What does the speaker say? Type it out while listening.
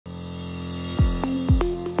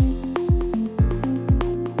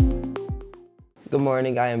Good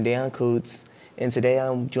morning, I am Dan Coots, and today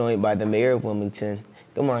I'm joined by the Mayor of Wilmington.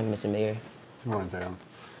 Good morning, Mr. Mayor. Good morning, Dan.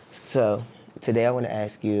 So, today I want to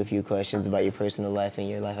ask you a few questions about your personal life and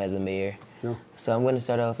your life as a mayor. Sure. So I'm going to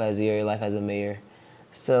start off as your life as a mayor.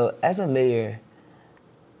 So, as a mayor,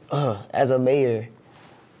 it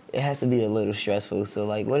has to be a little stressful. So,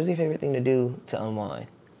 like, what is your favorite thing to do to unwind?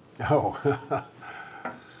 Oh,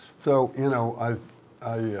 so,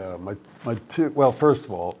 well, first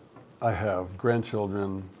of all, I have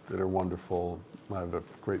grandchildren that are wonderful. I have a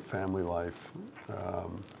great family life.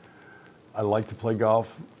 I like to play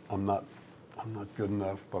golf. I'm not good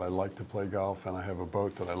enough, but I like to play golf, and I have a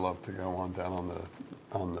boat that I love to go on down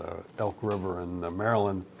on the Elk River in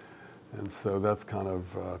Maryland, and so that's kind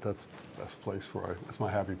of that's the best place that's my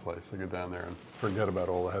happy place. I go down there and forget about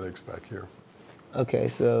all the headaches back here. Okay,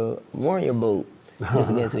 so more on your boat. Just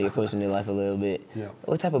to get into your personal life a little bit. Yeah.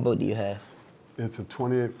 What type of boat do you have? It's a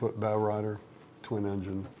 28-foot bow rider, twin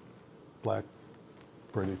engine, black,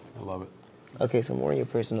 pretty. I love it. Okay, so more in your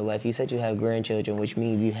personal life. You said you have grandchildren, which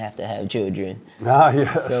means you have to have children. Ah,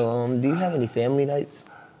 yes. So, do you have any family nights?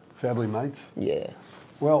 Family nights? Yeah.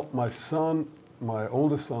 Well, my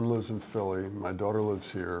oldest son lives in Philly, my daughter lives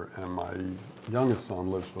here, and my youngest son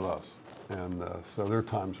lives with us. And so there are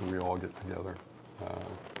times when we all get together.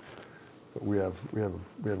 But we have a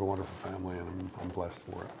wonderful family, and I'm blessed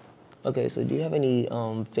for it. Okay, so do you have any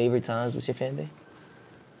favorite times with your family?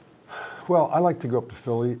 Well, I like to go up to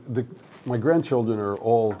Philly. My grandchildren are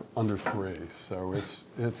all under 3, so it's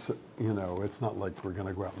not like we're going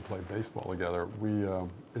to go out and play baseball together.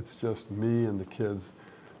 It's just me and the kids.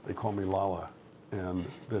 They call me Lala, and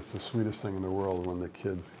that's the sweetest thing in the world when the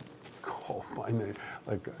kids call my name.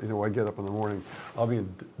 Like, I get up in the morning, I'll be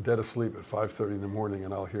dead asleep at 5:30 in the morning,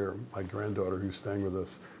 and I'll hear my granddaughter who's staying with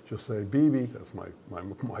us just say, "Bibi," that's my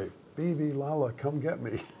wife, "Bibi, Lala, come get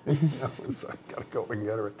me." So I gotta go and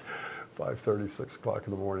get her at 5:30, 6 o'clock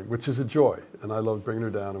in the morning, which is a joy. And I love bringing her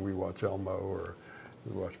down, and we watch Elmo, or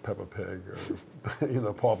we watch Peppa Pig,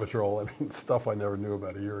 or Paw Patrol. I mean, stuff I never knew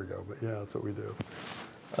about a year ago, but yeah, that's what we do.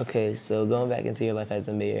 Okay, so going back into your life as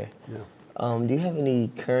a mayor, Yeah. do you have any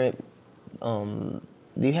current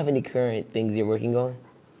things you're working on?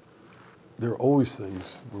 There are always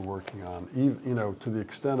things we're working on, even, to the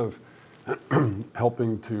extent of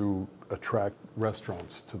helping to attract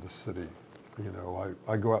restaurants to the city.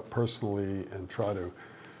 I go out personally and try to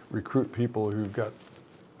recruit people who've got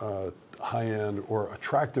high-end or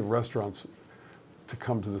attractive restaurants to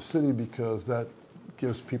come to the city, because that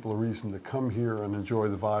gives people a reason to come here and enjoy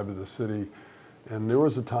the vibe of the city. And there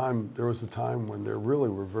was a time when there really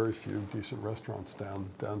were very few decent restaurants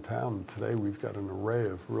downtown. Today we've got an array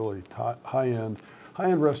of really high-end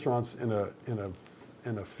restaurants in a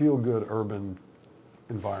feel-good urban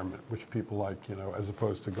environment, which people like, as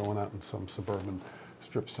opposed to going out in some suburban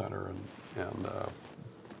strip center, and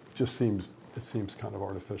it seems kind of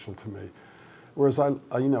artificial to me. Whereas I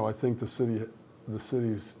think the city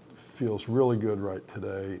feels really good right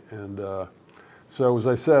today, and so as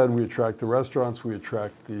I said, we attract the restaurants, we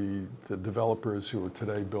attract the developers who are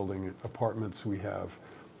today building apartments.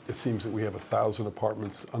 It seems that we have 1,000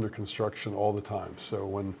 apartments under construction all the time. So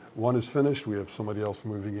when one is finished, we have somebody else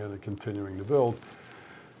moving in and continuing to build.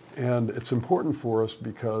 And it's important for us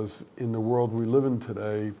because in the world we live in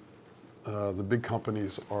today, the big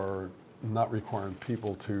companies are not requiring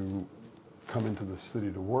people to come into the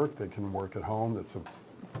city to work. They can work at home. It's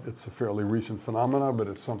a fairly recent phenomenon, but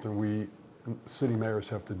it's something we city mayors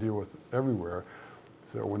have to deal with everywhere.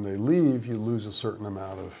 So when they leave, you lose a certain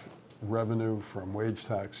amount of revenue from wage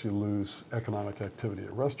tax. You lose economic activity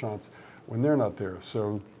at restaurants when they're not there.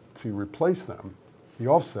 So to replace them, the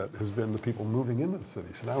offset has been the people moving into the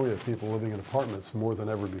city. So now we have people living in apartments more than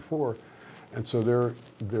ever before, and so they're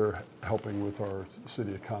helping with our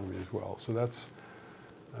city economy as well. So they're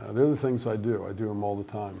the things I do. I do them all the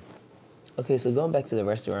time. Okay, so going back to the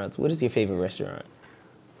restaurants, what is your favorite restaurant?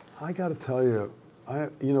 I got to tell you,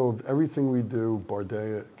 of everything we do,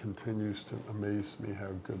 Bardea continues to amaze me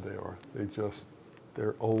how good they are.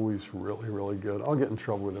 They're always really, really good. I'll get in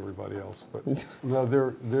trouble with everybody else, but no,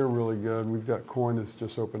 they're really good. We've got Coin that's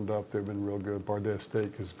just opened up. They've been real good. Bardea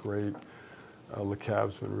Steak is great. Le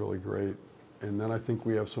Cave's been really great. And then I think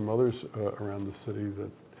we have some others around the city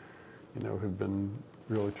that, have been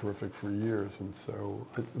really terrific for years. And so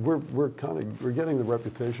we're getting the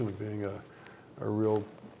reputation of being a real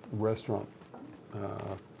restaurant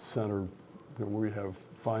center where we have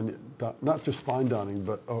not just fine dining,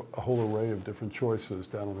 but a whole array of different choices.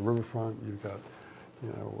 Down on the riverfront, you've got,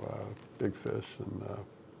 Big Fish and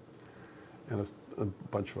a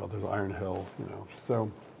bunch of others, Iron Hill,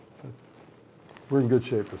 So we're in good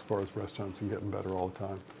shape as far as restaurants and getting better all the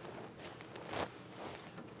time.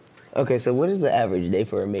 Okay, so what does the average day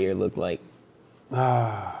for a mayor look like?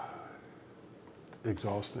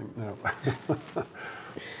 Exhausting. No.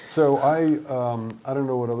 So I don't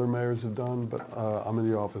know what other mayors have done, but I'm in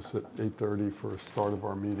the office at 8:30 for a start of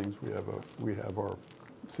our meetings. We have our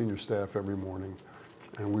senior staff every morning,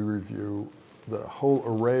 and we review the whole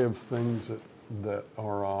array of things that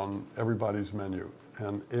are on everybody's menu,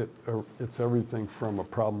 and it's everything from a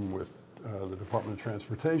problem with the Department of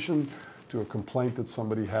Transportation to a complaint that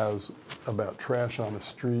somebody has about trash on a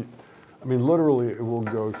street. I mean, literally, it will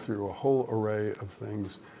go through a whole array of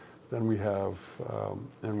things. Then we have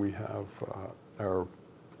our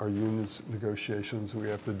unions negotiations. We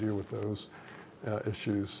have to deal with those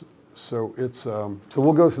issues. So so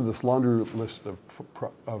we'll go through this laundry list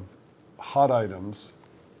of hot items,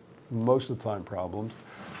 most of the time problems,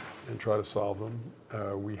 and try to solve them.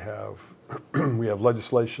 We have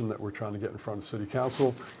legislation that we're trying to get in front of City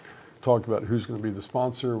Council. Talk about who's going to be the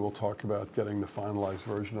sponsor. We'll talk about getting the finalized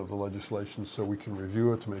version of the legislation so we can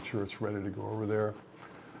review it to make sure it's ready to go over there.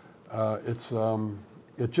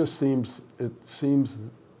 It just seems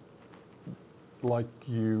like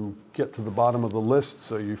you get to the bottom of the list,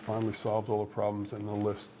 so you finally solved all the problems, and the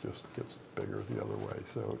list just gets bigger the other way.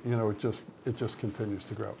 So it just continues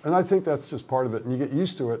to grow, and I think that's just part of it, and you get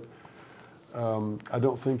used to it. I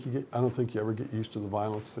don't think you ever get used to the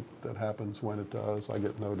violence that happens when it does. I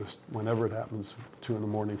get noticed whenever it happens, 2 in the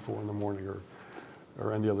morning, 4 in the morning,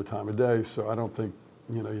 or any other time of day. So I don't think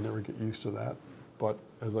you never get used to that. But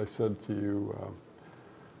as I said to you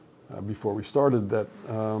before we started, that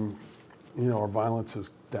our violence is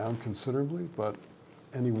down considerably, but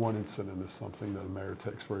any one incident is something that a mayor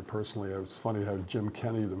takes very personally. It was funny how Jim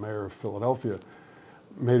Kenney, the mayor of Philadelphia,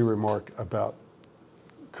 made a remark about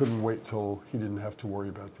couldn't wait till he didn't have to worry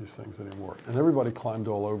about these things anymore. And everybody climbed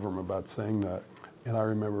all over him about saying that. And I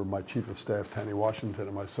remember my chief of staff, Tanny Washington,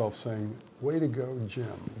 and myself saying, "Way to go, Jim.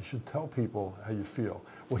 You should tell people how you feel."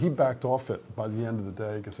 Well, he backed off it by the end of the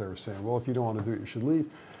day because they were saying, "Well, if you don't want to do it, you should leave."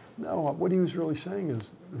 No, what he was really saying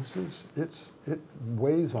is it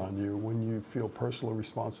weighs on you when you feel personally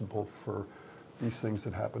responsible for these things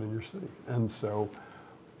that happen in your city. And so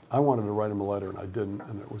I wanted to write him a letter, and I didn't,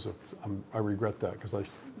 and I regret that because I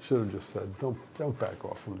should have just said, don't back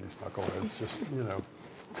off from these knuckleheads. Just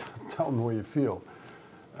tell them the way you feel.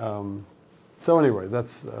 So anyway,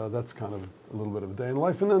 that's kind of a little bit of a day in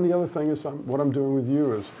life. And then the other thing is what I'm doing with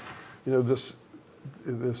you is,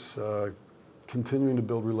 this continuing to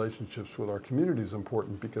build relationships with our community is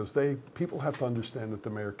important because people have to understand that the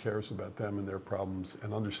mayor cares about them and their problems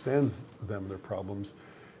and understands them and their problems.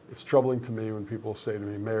 It's troubling to me when people say to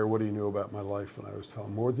me, "Mayor, what do you know about my life?" And I always tell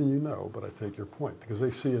them, "More than you know," but I take your point because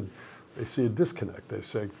they see a disconnect. They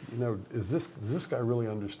say, does this guy really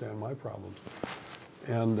understand my problems?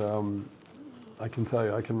 And I can tell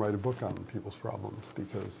you, I can write a book on people's problems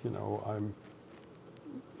because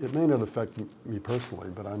it may not affect me personally,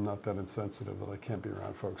 but I'm not that insensitive that I can't be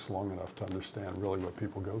around folks long enough to understand really what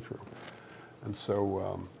people go through. And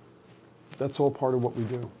so that's all part of what we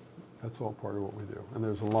do. That's all part of what we do. And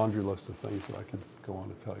there's a laundry list of things that I could go on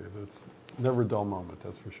to tell you. But it's never a dull moment,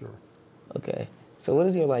 that's for sure. Okay. So what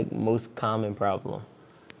is your most common problem?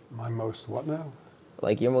 My most what now?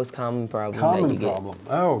 Your most common problem Common that you problem.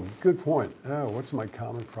 Oh, good point. Oh, what's my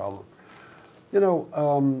common problem?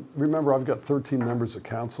 Remember I've got 13 members of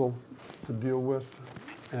council to deal with.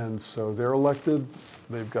 And so they're elected.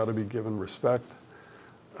 They've got to be given respect.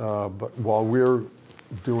 But while we're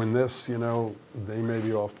doing this, they may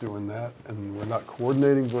be off doing that, and we're not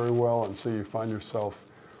coordinating very well, and so you find yourself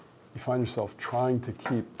trying to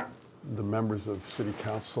keep the members of city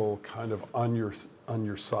council kind of on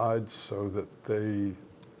your side so that they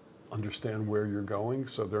understand where you're going,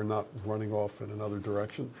 so they're not running off in another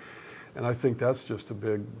direction. And I think that's just a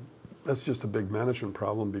big management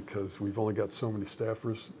problem because we've only got so many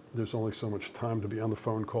staffers. There's only so much time to be on the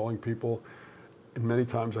phone calling people. And many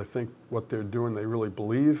times I think what they're doing they really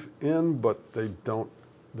believe in, but they don't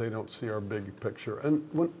see our big picture. And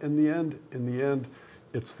in the end,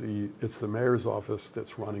 it's the mayor's office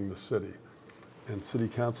that's running the city, and city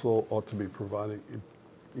council ought to be providing,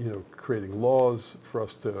 creating laws for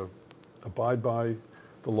us to abide by.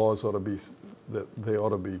 The laws ought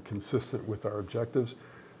to be consistent with our objectives.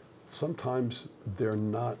 Sometimes they're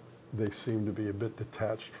not. They seem to be a bit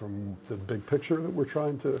detached from the big picture that we're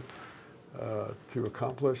trying to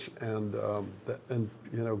accomplish, and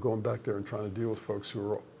going back there and trying to deal with folks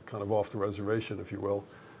who are kind of off the reservation, if you will,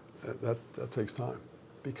 that takes time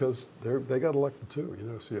because they got elected too,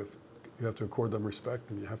 so you have to accord them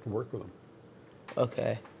respect and you have to work with them.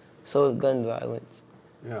 Okay. So gun violence.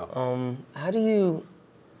 Yeah. How do you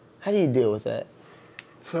deal with that?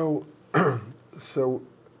 So, so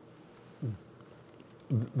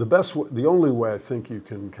the only way I think you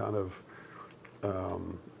can kind of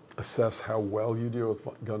assess how well you deal with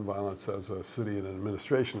gun violence as a city and an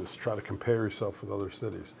administration is to try to compare yourself with other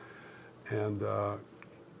cities. And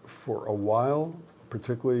for a while,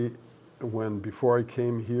 particularly before I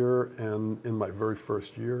came here and in my very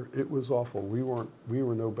first year, it was awful. We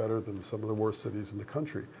were no better than some of the worst cities in the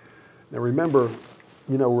country. Now remember,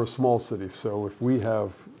 we're a small city, so if we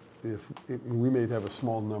may have a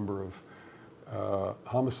small number of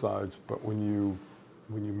homicides, but when you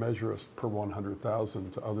measure us per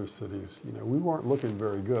 100,000 to other cities, we weren't looking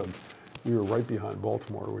very good. We were right behind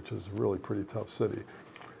Baltimore, which is a really pretty tough city.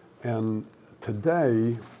 And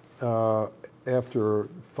today, after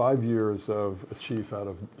 5 years of a chief out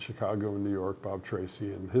of Chicago and New York, Bob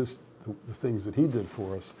Tracy, and the things that he did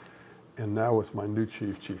for us, and now with my new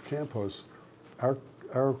chief, Chief Campos, our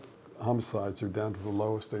homicides are down to the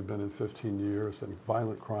lowest they've been in 15 years, and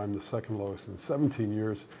violent crime the second lowest in 17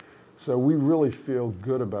 years. So we really feel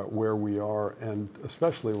good about where we are, and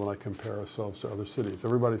especially when I compare ourselves to other cities.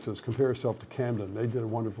 Everybody says, compare yourself to Camden. They did a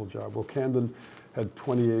wonderful job. Well, Camden had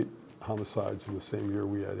 28 homicides in the same year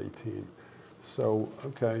we had 18. So,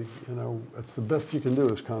 okay, it's the best you can do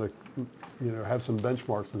is kind of, have some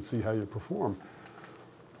benchmarks and see how you perform.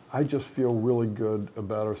 I just feel really good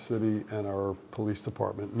about our city and our police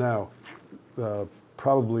department. Now,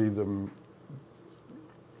 probably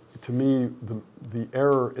to me, the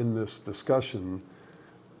error in this discussion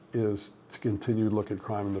is to continue to look at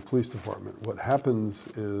crime in the police department. What happens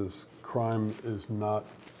is crime is not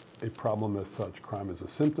a problem as such. Crime is a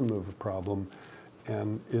symptom of a problem,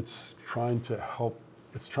 and it's trying to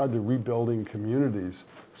rebuilding communities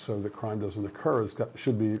so that crime doesn't occur.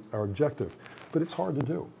 Should be our objective, but it's hard to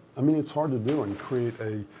do. I mean, it's hard to do and create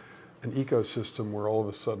an ecosystem where all of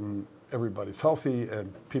a sudden everybody's healthy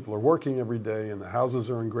and people are working every day and the houses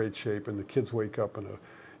are in great shape and the kids wake up in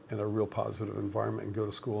a real positive environment and go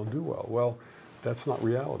to school and do well. Well, that's not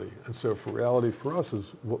reality. And so reality for us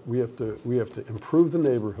is we have to improve the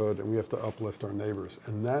neighborhood and we have to uplift our neighbors,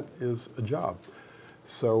 and that is a job.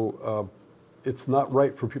 So it's not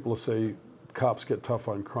right for people to say cops get tough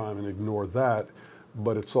on crime and ignore that,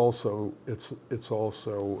 but it's also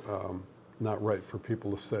not right for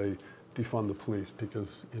people to say defund the police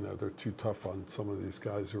because they're too tough on some of these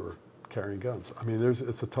guys who are carrying guns. I mean,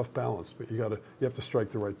 it's a tough balance, but you have to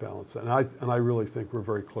strike the right balance, and I really think we're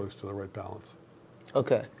very close to the right balance.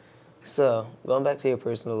 Okay, so going back to your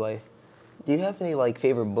personal life, do you have any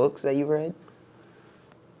favorite books that you read?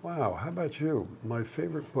 Wow, how about you? My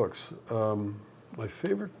favorite books. My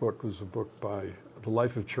favorite book was a book by The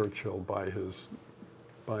Life of Churchill by his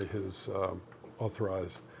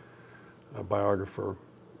authorized biographer.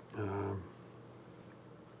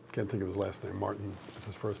 Can't think of his last name. Martin is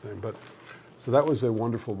his first name. But so that was a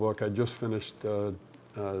wonderful book. I just finished John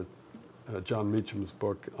Meacham's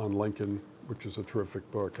book on Lincoln, which is a terrific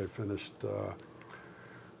book. I finished a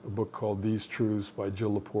book called These Truths by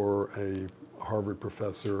Jill Lepore, a Harvard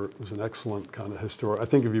professor. It was an excellent kind of historian. I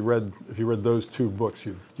think if you read those two books,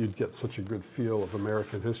 you'd get such a good feel of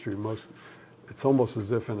American history. It's almost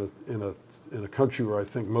as if in a country where I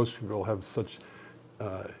think most people have such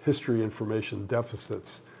history information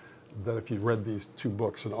deficits, that if you read these two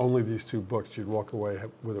books and only these two books, you'd walk away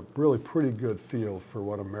with a really pretty good feel for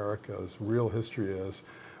what America's real history is,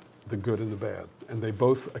 the good and the bad. And they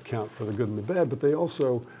both account for the good and the bad, but they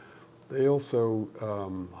also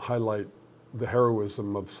highlight the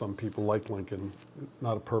heroism of some people like Lincoln,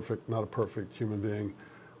 not a perfect human being,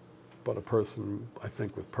 but a person, I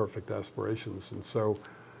think, with perfect aspirations. And so,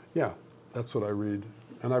 yeah, that's what I read.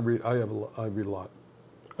 And I read a lot.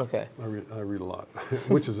 Okay. I read a lot,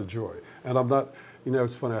 which is a joy. And I'm not,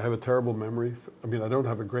 it's funny, I have a terrible memory. I mean, I don't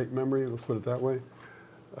have a great memory, let's put it that way.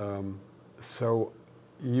 So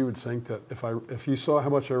you would think that if you saw how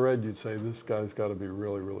much I read, you'd say, this guy's got to be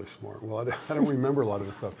really, really smart. Well, I don't remember a lot of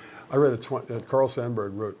this stuff. I read Carl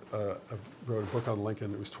Sandburg wrote a book on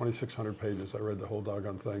Lincoln. It was 2,600 pages. I read the whole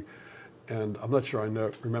doggone thing. And I'm not sure I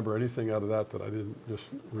remember anything out of that I didn't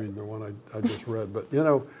just read the one I just read. But,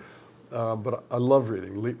 but I love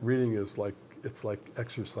reading. Reading is it's like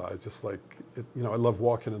exercise. It's like, I love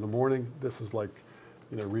walking in the morning. This is like,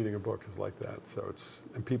 reading a book is like that. So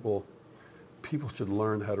and people should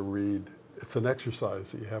learn how to read. It's an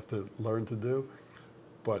exercise that you have to learn to do,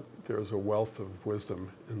 but there's a wealth of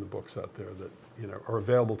wisdom in the books out there that, are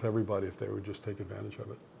available to everybody if they would just take advantage of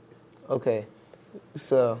it. Okay,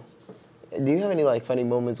 so Do you have any like funny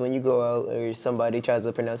moments when you go out or somebody tries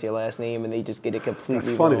to pronounce your last name and they just get it completely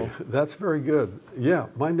That's funny. wrong? That's very good. Yeah,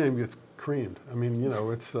 my name gets creamed. I mean,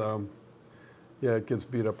 it's yeah, it gets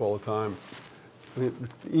beat up all the time. I mean,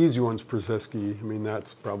 the easy one's Purzycki. I mean,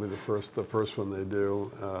 that's probably the first one they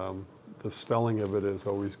do. The spelling of it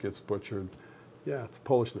always gets butchered. Yeah, it's a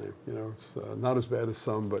Polish name. It's not as bad as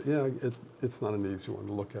some, but yeah, it's not an easy one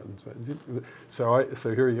to look at. So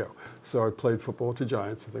here you go. So I played football with the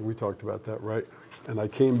Giants. I think we talked about that, right? And I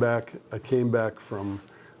came back from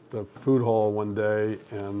the food hall one day,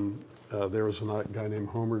 and there was a guy named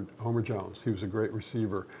Homer Jones. He was a great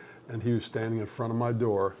receiver, and he was standing in front of my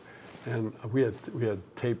door, and we had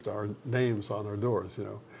taped our names on our doors,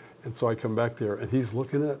 And so I come back there, and he's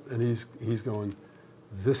looking at, and he's going,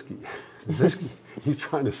 Zisky. He's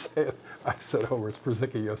trying to say it. I said, "Oh, it's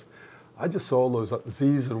Purzycki." He goes, "I just saw all those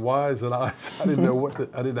Z's and Y's and I's. I didn't know I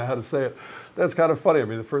didn't know how to say it." That's kind of funny. I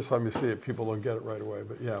mean, the first time you see it, people don't get it right away.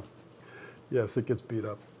 But yeah, yes, it gets beat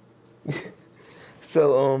up.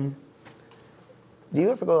 So, do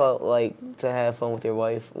you ever go out like to have fun with your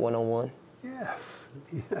wife one-on-one? Yes.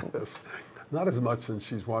 Not as much since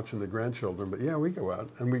she's watching the grandchildren, but yeah, we go out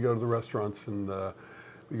and we go to the restaurants and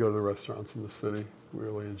we go to the restaurants in the city. We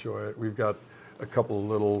really enjoy it. We've got a couple of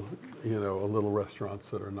little, little restaurants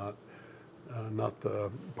that are not the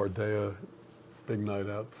Bardea big night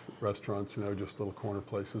out restaurants, just little corner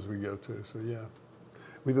places we go to. So yeah,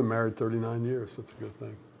 we've been married 39 years. That's a good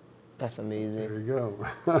thing. That's amazing. There you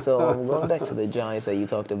go. So going back to the Giants that you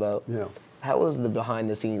talked about. Yeah. How was the behind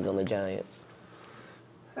the scenes on the Giants?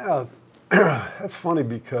 Yeah, that's funny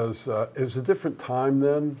because it was a different time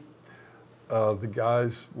then. The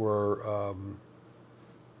guys were,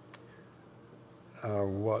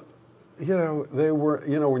 they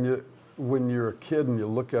were, when you're a kid and you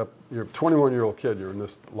look up, you're a 21-year-old kid, you're in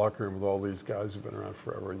this locker room with all these guys who've been around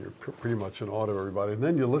forever, and you're pretty much in awe of everybody. And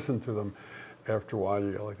then you listen to them after a while,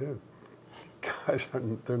 you go like, guys,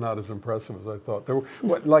 they're not as impressive as I thought. They were,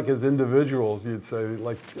 like as individuals, you'd say,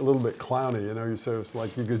 like a little bit clowny, you say it's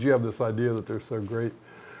like, because you have this idea that they're so great.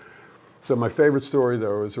 So my favorite story,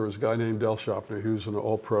 though, is there was a guy named Del Schaffner who's an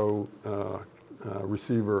all-pro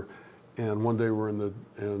receiver, and one day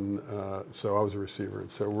so I was a receiver,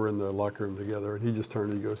 and so we're in the locker room together, and he just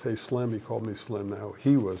turned and he goes, "Hey, Slim," he called me Slim now.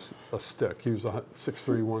 He was a stick. He was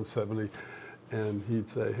 6'3", 170, and he'd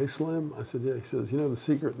say, "Hey, Slim." I said, "Yeah." He says, "The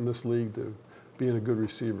secret in this league to being a good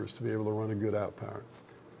receiver is to be able to run a good out pattern."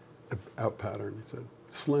 He said,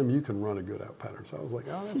 "Slim, you can run a good out pattern." So I was like,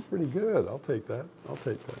 "Oh, that's pretty good. I'll take that. I'll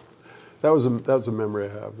take that." That was a memory I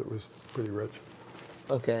have that was pretty rich.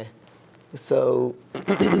 Okay. So,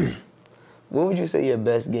 what would you say your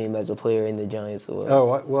best game as a player in the Giants was?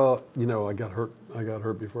 Oh, I got hurt. I got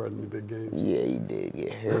hurt before I had any big games. Yeah, you did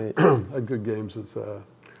get hurt. I had good games at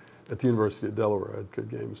the University of Delaware. I had good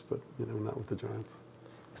games, but not with the Giants.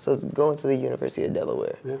 So going to the University of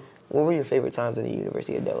Delaware. Yeah. What were your favorite times in the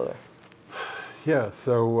University of Delaware? Yeah.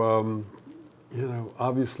 So.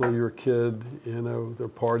 Obviously you're a kid, there are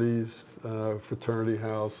parties, fraternity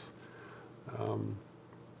house.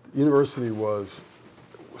 University was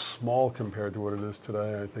small compared to what it is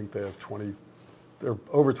today. I think they have there are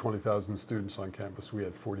over 20,000 students on campus. We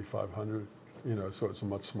had 4,500, so it's a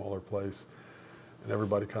much smaller place. And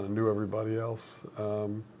everybody kind of knew everybody else.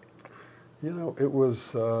 It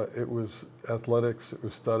was athletics, it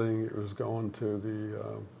was studying, it was going to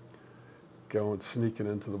sneaking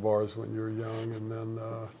into the bars when you were young,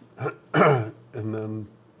 and then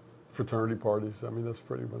fraternity parties. I mean, that's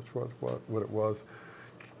pretty much what it was.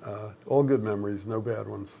 All good memories, no bad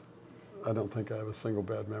ones. I don't think I have a single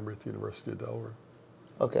bad memory at the University of Delaware.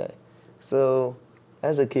 Okay, so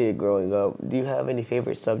as a kid growing up, do you have any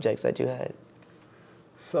favorite subjects that you had?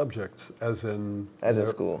 Subjects, as in? As in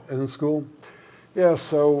school. As in school? Yeah.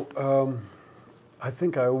 So I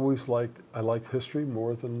think I liked history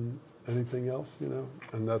more than anything else,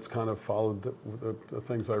 and that's kind of followed the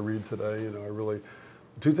things I read today. The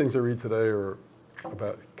two things I read today are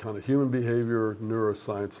about kind of human behavior,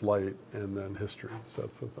 neuroscience light, and then history. So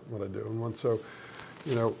that's what I do. And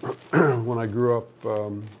when I grew up, I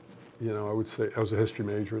would say I was a history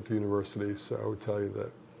major at the university, so I would tell you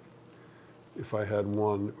that if I had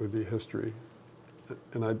one, it would be history.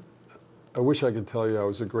 And I wish I could tell you I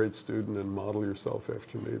was a great student and model yourself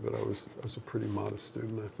after me, but I was a pretty modest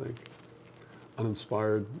student, I think,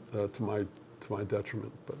 uninspired to my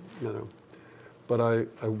detriment. But I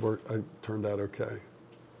turned out okay.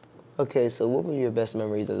 Okay, so what were your best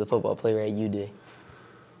memories as a football player at UD?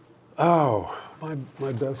 Oh,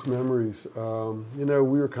 my best memories. We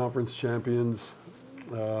were conference champions.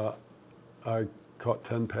 I caught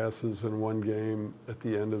 10 passes in one game at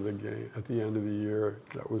the end of the game, at the end of the year.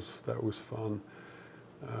 That was fun.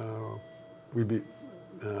 We beat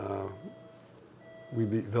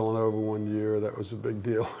Villanova one year. That was a big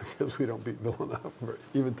deal because we don't beat Villanova.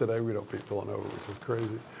 Even today, we don't beat Villanova, which is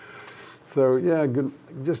crazy. So yeah, good.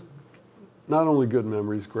 Just not only good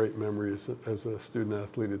memories, great memories as a student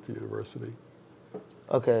athlete at the university.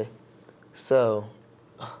 Okay, so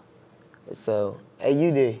at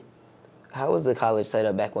UD, how was the college set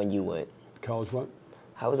up back when you went? College what?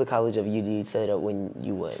 How was the College of UD set up when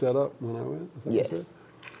you went? Set up when I went? Is that what you Yes. said?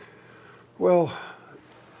 Well,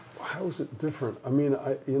 how was it different? I mean,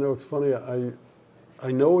 it's funny. I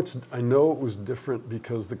know it was different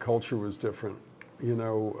because the culture was different. It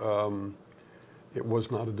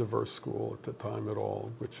was not a diverse school at the time at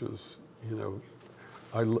all, which was,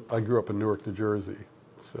 I grew up in Newark, New Jersey.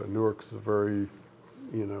 So Newark's a very,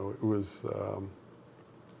 it was,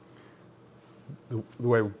 the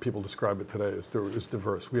way people describe it today is it was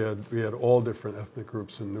diverse. We had all different ethnic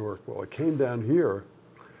groups in Newark. Well, it came down here,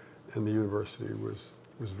 and the university was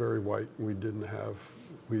very white. We didn't have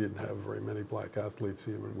very many black athletes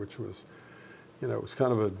even, which was, it was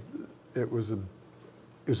kind of it was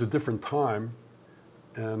a different time,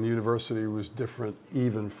 and the university was different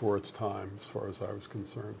even for its time, as far as I was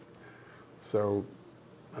concerned. So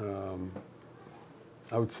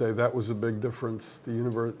I would say that was a big difference.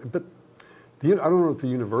 But I don't know if the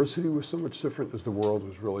university was so much different as the world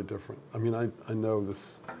was really different. I mean, I know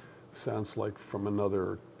this sounds like from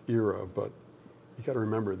another era, but you got to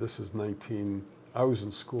remember this is I was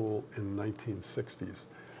in school in 1960s,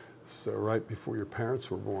 so right before your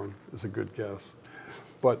parents were born is a good guess.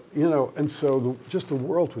 But, and so just the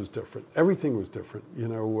world was different. Everything was different.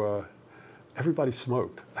 Everybody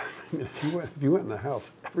smoked. I mean, if you went in the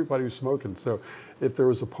house, everybody was smoking. So if there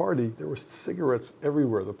was a party, there were cigarettes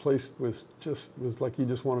everywhere. The place was like you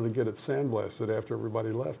just wanted to get it sandblasted after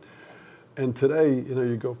everybody left. And today,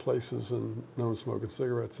 you go places and no one's smoking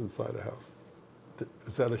cigarettes inside a house.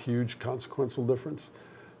 Is that a huge consequential difference?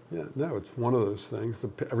 Yeah, no, it's one of those things.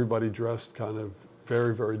 Everybody dressed kind of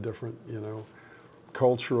very, very different,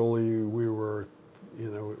 Culturally, we were,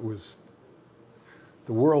 it was,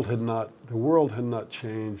 the world had not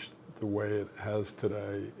changed the way it has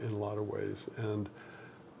today in a lot of ways. And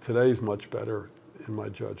today's much better, in my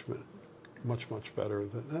judgment, much, much better.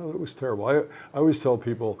 No, it was terrible. I always tell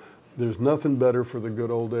people, there's nothing better for the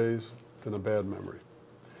good old days than a bad memory.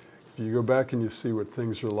 If you go back and you see what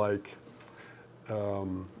things are like,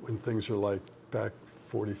 when things are like back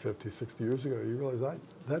 40, 50, 60 years ago, you realize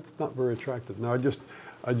that's not very attractive. Now, I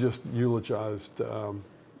just eulogized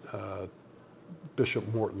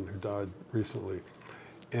Bishop Morton, who died recently,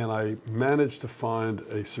 and I managed to find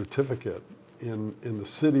a certificate in the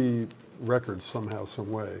city records somehow,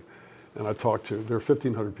 some way. And I talked to, there are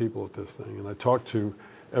 1,500 people at this thing, and I talked to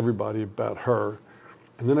everybody about her.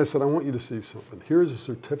 And then I said, I want you to see something. Here's a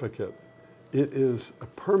certificate. It is a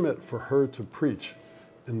permit for her to preach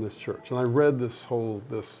in this church. And I read this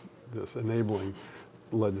enabling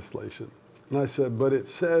legislation. And I said, but it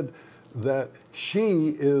said that she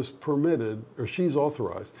is permitted, or she's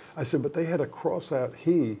authorized. I said, but they had to cross out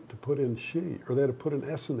he to put in she, or they had to put an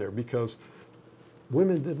S in there because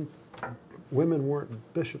women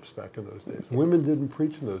weren't bishops back in those days. Women didn't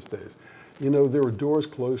preach in those days. There were doors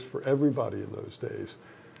closed for everybody in those days.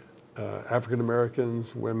 African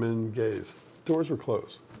Americans, women, gays. Doors were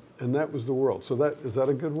closed. And that was the world. So is that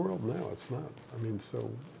a good world? No, it's not. I mean,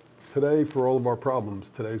 so today, for all of our problems,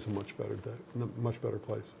 today's a much better day, much better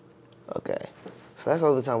place. Okay. So that's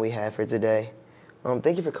all the time we have for today.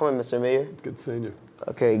 Thank you for coming, Mr. Mayor. Good seeing you.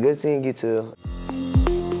 Okay, good seeing you too.